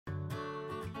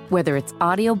Whether it's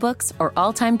audiobooks or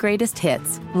all-time greatest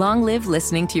hits, long live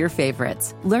listening to your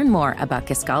favorites. Learn more about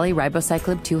Kisqali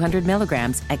Ribociclib 200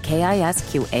 milligrams at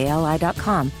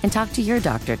KISQALI.com and talk to your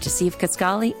doctor to see if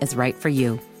Kisqali is right for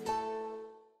you.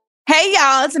 Hey,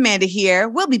 y'all, it's Amanda here.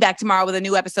 We'll be back tomorrow with a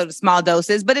new episode of Small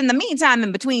Doses. But in the meantime,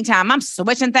 in between time, I'm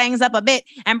switching things up a bit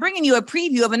and bringing you a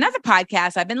preview of another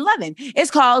podcast I've been loving.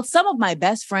 It's called Some of My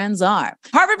Best Friends Are.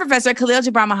 Harvard professor Khalil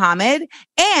Gibran Muhammad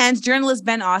and journalist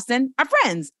Ben Austin are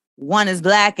friends. One is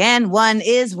Black and one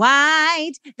is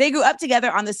white. They grew up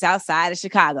together on the South Side of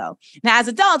Chicago. Now, as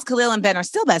adults, Khalil and Ben are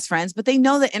still best friends, but they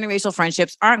know that interracial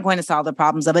friendships aren't going to solve the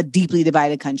problems of a deeply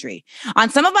divided country.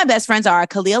 On Some of My Best Friends Are,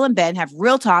 Khalil and Ben have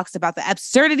real talks about the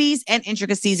absurdities and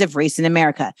intricacies of race in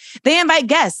America. They invite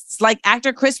guests like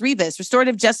actor Chris Rivas,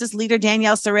 restorative justice leader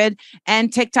Danielle Sarid,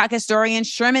 and TikTok historian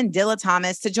Sherman Dilla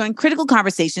Thomas to join critical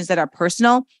conversations that are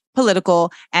personal,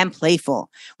 political, and playful.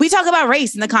 We talk about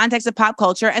race in the context of pop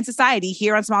culture and society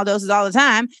here on Small Doses all the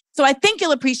time. So I think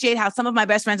you'll appreciate how Some of My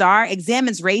Best Friends Are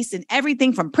examines race in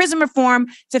everything from prison reform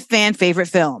to fan favorite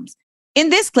films.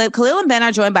 In this clip, Khalil and Ben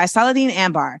are joined by Saladin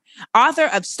Ambar, author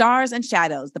of Stars and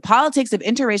Shadows, The Politics of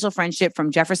Interracial Friendship from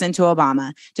Jefferson to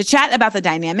Obama, to chat about the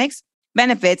dynamics,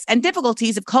 benefits, and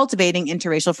difficulties of cultivating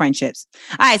interracial friendships.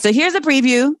 All right, so here's a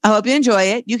preview. I hope you enjoy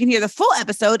it. You can hear the full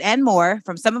episode and more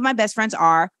from Some of My Best Friends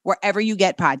Are wherever you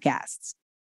get podcasts.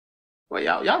 Well,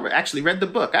 y'all actually read the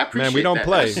book. I appreciate that. Man, we don't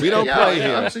play. We don't play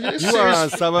here. You are on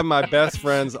Some of My Best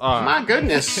Friends Are. My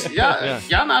goodness. Y'all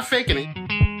not faking it.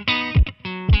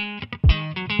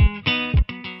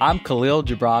 I'm Khalil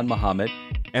Gibran Muhammad.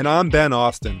 And I'm Ben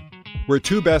Austin. We're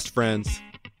two best friends.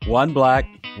 One Black.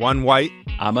 One white.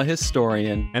 I'm a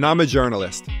historian. And I'm a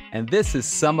journalist. And this is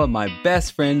Some of My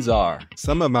Best Friends Are.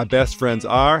 Some of my best friends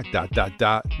are...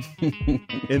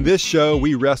 In this show,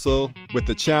 we wrestle with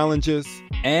the challenges...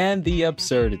 and the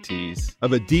absurdities...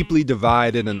 of a deeply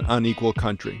divided and unequal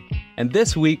country. And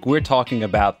this week, we're talking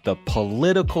about the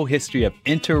political history of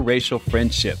interracial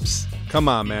friendships. Come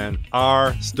on, man.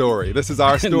 Our story. This is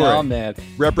our story. No, man.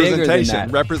 Representation.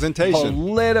 Representation.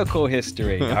 Political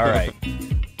history. All right.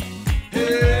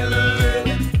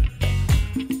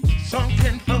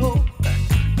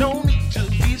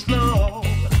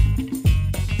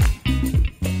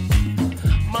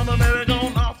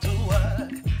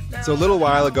 So a little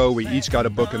while ago, we each got a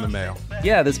book in the mail.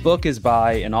 Yeah, this book is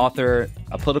by an author,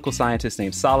 a political scientist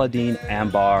named Saladin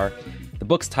Ambar. The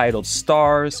book's titled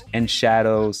Stars and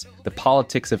Shadows, The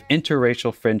Politics of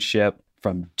Interracial Friendship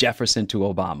from Jefferson to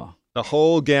Obama. The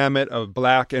whole gamut of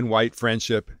Black and white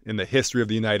friendship in the history of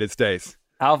the United States.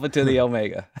 Alpha to the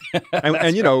Omega.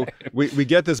 and you know, we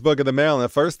get this book in the mail, and the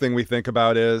first thing we think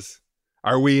about is,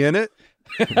 are we in it?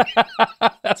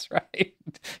 That's right.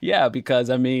 Yeah, because,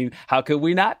 I mean, how could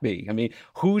we not be? I mean,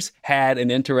 who's had an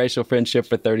interracial friendship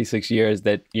for 36 years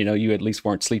that, you know, you at least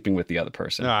weren't sleeping with the other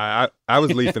person? No, I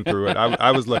was leafing through it.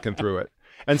 I was looking through it.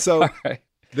 And so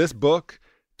This book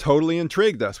totally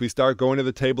intrigued us. We start going to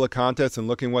the table of contents and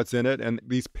looking what's in it, and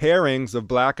these pairings of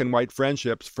Black and white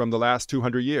friendships from the last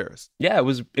 200 years. Yeah,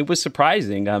 it was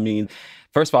surprising. I mean,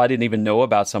 first of all, I didn't even know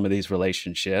about some of these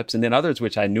relationships, and then others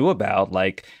which I knew about,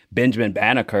 like Benjamin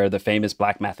Banneker, the famous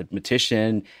Black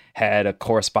mathematician, had a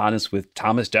correspondence with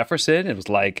Thomas Jefferson. It was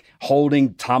like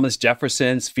holding Thomas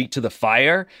Jefferson's feet to the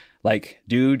fire. Like,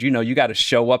 dude, you know, you got to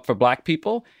show up for Black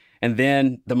people. And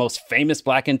then the most famous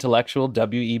Black intellectual,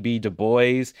 W.E.B. Du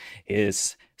Bois,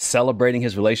 is celebrating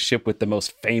his relationship with the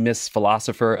most famous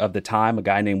philosopher of the time, a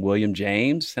guy named William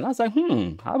James. And I was like,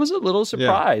 I was a little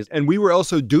surprised. Yeah. And we were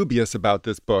also dubious about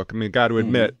this book. I mean, got to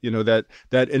admit, you know, that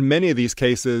in many of these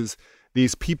cases,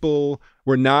 these people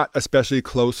were not especially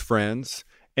close friends.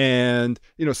 And,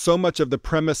 you know, so much of the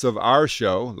premise of our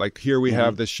show, like here we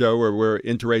have this show where we're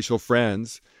interracial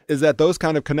friends, is that those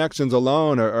kind of connections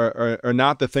alone are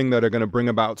not the thing that are going to bring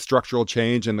about structural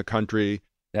change in the country.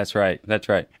 That's right. That's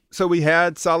right. So we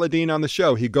had Saladin on the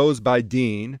show. He goes by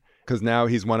Dean because now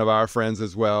he's one of our friends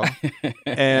as well.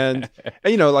 and,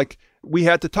 you know, like we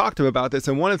had to talk to him about this.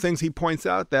 And one of the things he points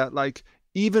out that like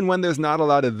even when there's not a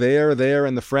lot of there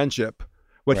in the friendship,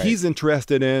 what he's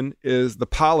interested in is the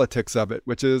politics of it,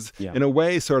 which is in a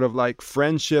way sort of like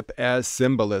friendship as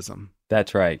symbolism.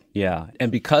 That's right. Yeah.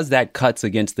 And because that cuts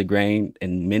against the grain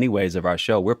in many ways of our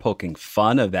show, we're poking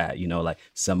fun of that, you know, like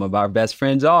some of our best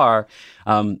friends are.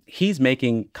 He's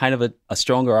making kind of a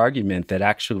stronger argument that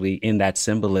actually in that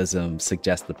symbolism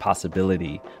suggests the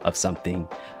possibility of something,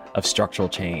 of structural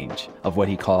change, of what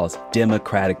he calls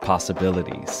democratic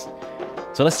possibilities.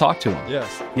 So let's talk to him.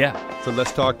 Yes. Yeah. So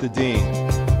let's talk to Dean.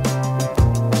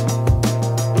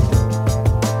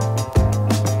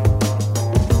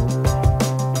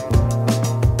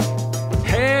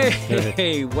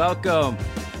 Hey, welcome.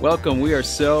 Welcome. We are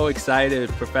so excited.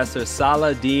 Professor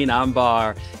Saladin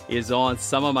Ambar is on.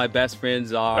 Some of my best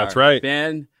friends are. That's right.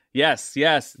 Ben, yes.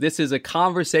 This is a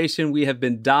conversation we have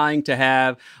been dying to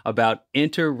have about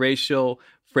interracial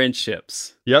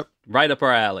friendships. Yep. Right up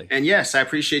our alley. And yes, I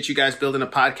appreciate you guys building a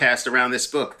podcast around this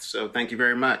book. So thank you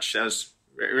very much. That was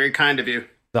very, very kind of you.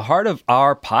 The heart of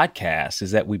our podcast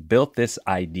is that we built this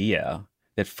idea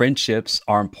that friendships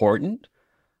are important,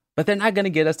 but they're not going to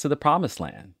get us to the promised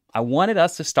land. I wanted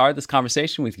us to start this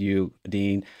conversation with you,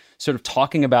 Dean, sort of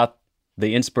talking about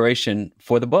the inspiration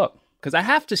for the book. Because I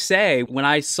have to say, when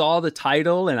I saw the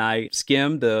title and I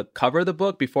skimmed the cover of the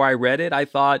book before I read it, I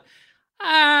thought,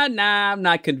 I'm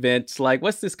not convinced. Like,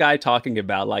 what's this guy talking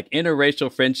about? Like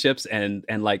interracial friendships and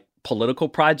like political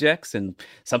projects and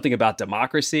something about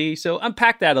democracy. So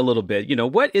unpack that a little bit.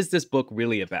 What is this book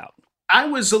really about? I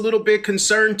was a little bit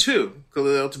concerned too,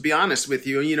 Khalil, to be honest with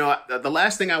you. The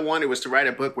last thing I wanted was to write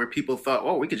a book where people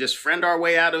thought, we could just friend our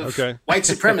way out of white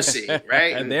supremacy,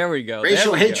 right? And there we go.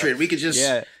 Racial hatred. We could just,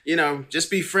 just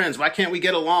be friends. Why can't we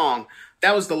get along?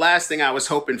 That was the last thing I was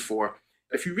hoping for.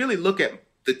 If you really look at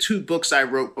the two books I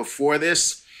wrote before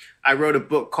this, I wrote a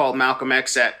book called Malcolm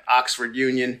X at Oxford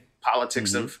Union,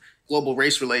 Politics of Global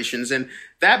Race Relations. And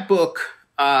that book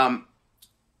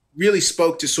really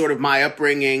spoke to sort of my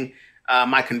upbringing,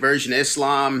 my conversion to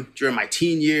Islam during my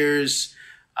teen years,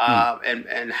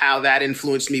 and how that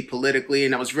influenced me politically.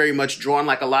 And I was very much drawn,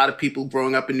 like a lot of people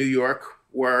growing up in New York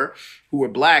who were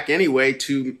Black anyway,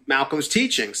 to Malcolm's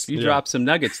teachings. You dropped some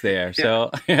nuggets there.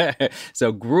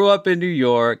 So grew up in New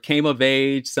York, came of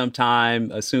age sometime,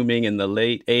 assuming in the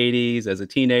late 80s as a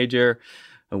teenager,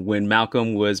 when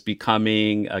Malcolm was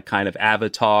becoming a kind of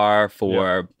avatar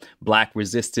for Black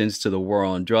resistance to the war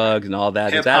on drugs and all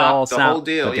that. Hip-hop, Does that all the sound? whole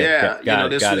deal, Okay, yeah.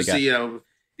 This was the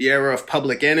era of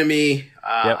Public Enemy,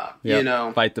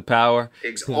 Fight the Power.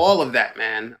 All of that,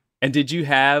 man. And did you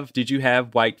have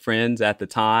white friends at the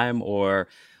time, or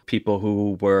people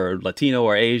who were Latino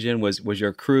or Asian? Was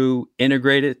your crew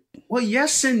integrated? Well,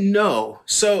 yes and no.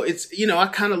 So it's, I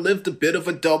kind of lived a bit of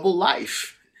a double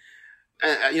life.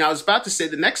 I was about to say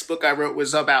the next book I wrote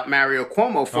was about Mario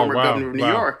Cuomo, former governor of New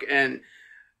York, and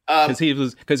because he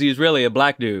was really a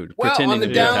Black dude pretending on the to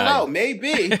be down Italian. low,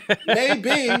 maybe.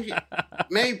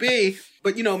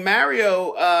 But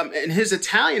Mario and his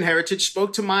Italian heritage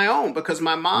spoke to my own, because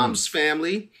my mom's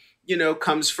family,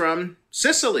 comes from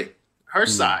Sicily, her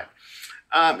side,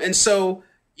 and so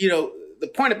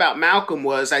the point about Malcolm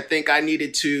was, I think I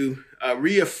needed to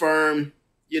reaffirm,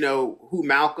 who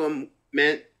Malcolm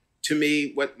meant to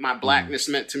me, what my Blackness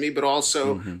meant to me, but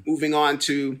also moving on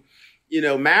to,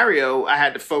 Mario, I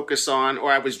had to focus on,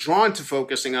 or I was drawn to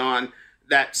focusing on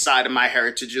that side of my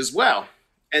heritage as well.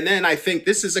 And then I think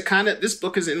this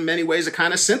book is in many ways a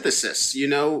kind of synthesis,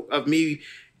 of me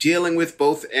dealing with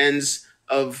both ends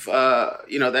of,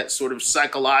 that sort of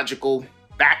psychological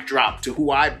backdrop to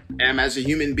who I am as a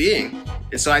human being.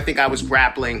 And so I think I was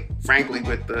grappling, frankly,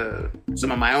 with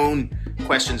some of my own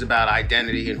questions about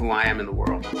identity and who I am in the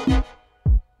world.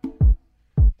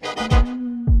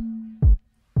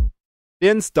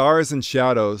 In Stars and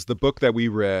Shadows, the book that we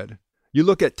read, you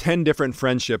look at 10 different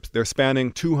friendships. They're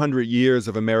spanning 200 years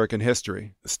of American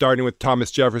history, starting with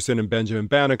Thomas Jefferson and Benjamin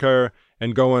Banneker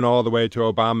and going all the way to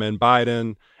Obama and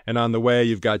Biden. And on the way,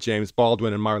 you've got James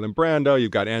Baldwin and Marlon Brando.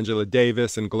 You've got Angela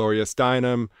Davis and Gloria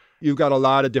Steinem. You've got a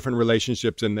lot of different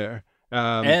relationships in there.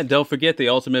 And don't forget the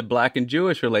ultimate Black and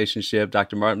Jewish relationship,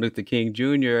 Dr. Martin Luther King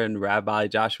Jr. and Rabbi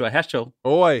Joshua Heschel.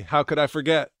 Oy, how could I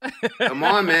forget? Come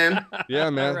on, man. Yeah,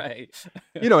 man. All right.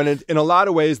 And in a lot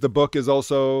of ways, the book is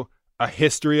also a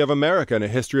history of America and a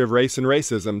history of race and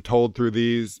racism told through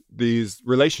these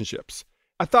relationships.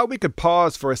 I thought we could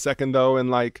pause for a second, though,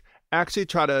 and actually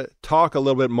try to talk a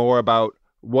little bit more about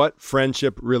what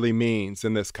friendship really means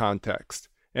in this context.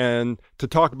 And to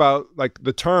talk about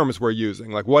the terms we're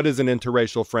using, what is an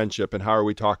interracial friendship and how are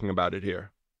we talking about it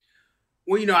here?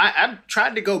 Well, I've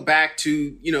tried to go back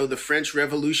to, the French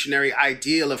revolutionary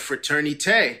ideal of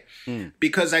fraternité,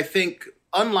 because I think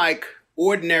unlike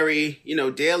ordinary,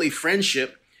 daily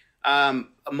friendship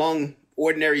among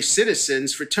ordinary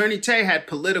citizens, fraternité had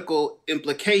political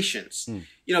implications.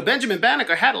 Benjamin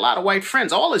Banneker had a lot of white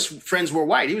friends. All his friends were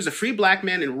white. He was a free Black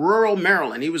man in rural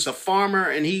Maryland. He was a farmer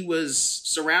and he was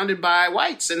surrounded by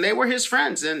whites and they were his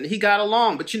friends and he got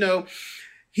along. But,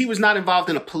 he was not involved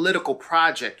in a political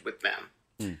project with them.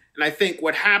 And I think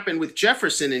what happened with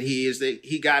Jefferson and he is that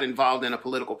he got involved in a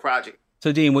political project.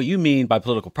 So, Dean, what you mean by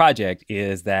political project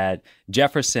is that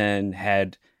Jefferson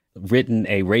had written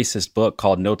a racist book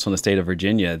called Notes on the State of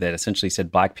Virginia that essentially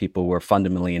said Black people were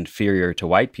fundamentally inferior to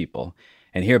white people.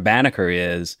 And here Banneker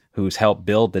is, who's helped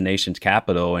build the nation's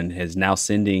capital and is now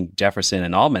sending Jefferson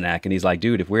an almanac. And he's like,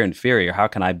 dude, if we're inferior, how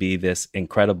can I be this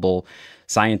incredible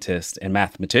scientist and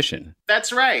mathematician?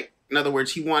 That's right. In other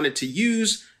words, he wanted to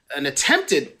use an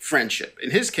attempted friendship,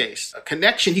 in his case, a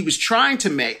connection he was trying to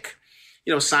make,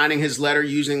 signing his letter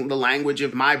using the language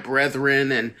of my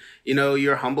brethren and,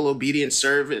 your humble, obedient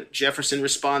servant. Jefferson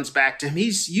responds back to him.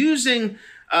 He's using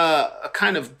a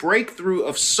kind of breakthrough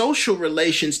of social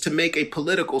relations to make a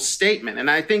political statement.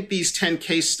 And I think these 10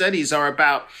 case studies are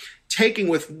about taking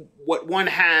with what one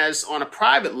has on a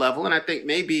private level. And I think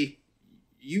maybe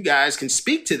you guys can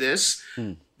speak to this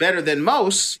better than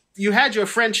most. You had your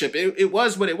friendship. It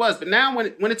was what it was. But now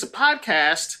when it's a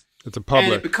podcast, it's a public,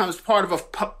 and it becomes part of a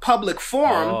public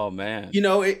forum. Oh man!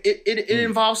 It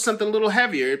involves something a little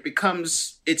heavier.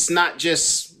 It's not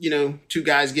just two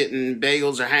guys getting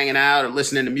bagels or hanging out or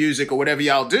listening to music or whatever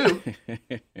y'all do.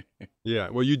 Yeah,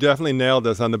 well, you definitely nailed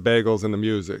us on the bagels and the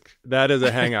music. That is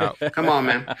a hangout. Come on,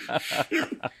 man.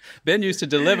 Ben used to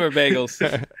deliver bagels.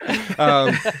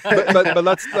 But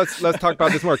let's talk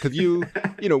about this more, because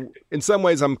in some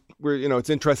ways it's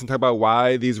interesting to talk about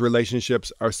why these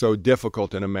relationships are so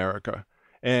difficult in America.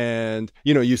 And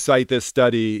you cite this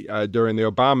study during the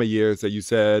Obama years that you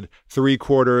said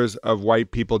 3/4 of white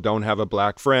people don't have a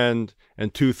black friend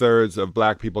and 2/3 of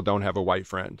black people don't have a white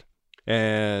friend.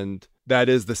 And that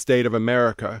is the state of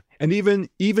America. And even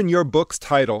your book's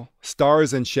title,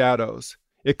 Stars and Shadows,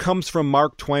 it comes from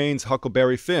Mark Twain's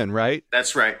Huckleberry Finn, right?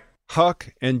 That's right. Huck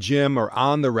and Jim are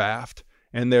on the raft,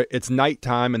 and it's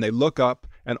nighttime, and they look up,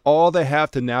 and all they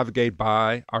have to navigate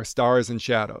by are stars and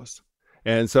shadows.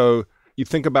 And so you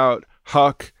think about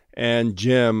Huck and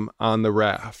Jim on the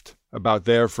raft, about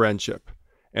their friendship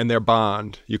and their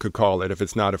bond, you could call it, if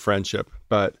it's not a friendship,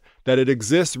 but that it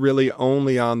exists really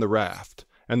only on the raft.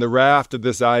 And the raft of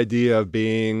this idea of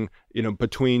being,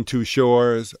 between two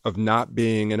shores, of not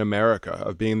being in America,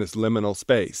 of being this liminal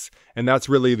space. And that's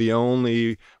really the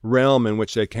only realm in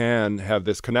which they can have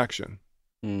this connection.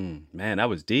 Man, that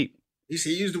was deep. He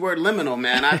used the word liminal,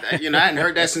 man. I hadn't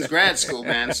heard that since grad school,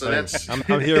 man. So that's. I'm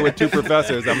here with two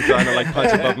professors. I'm trying to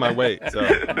punch above my weight. So.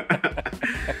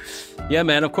 Yeah,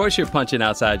 man, of course you're punching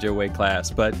outside your weight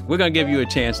class, but we're going to give you a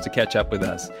chance to catch up with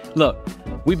us. Look,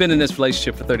 we've been in this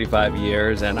relationship for 35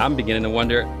 years, and I'm beginning to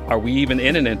wonder, are we even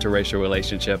in an interracial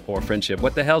relationship or friendship?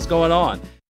 What the hell's going on?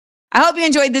 I hope you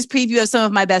enjoyed this preview of Some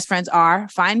of My Best Friends Are.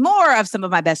 Find more of Some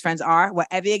of My Best Friends Are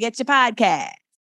wherever you get your podcast.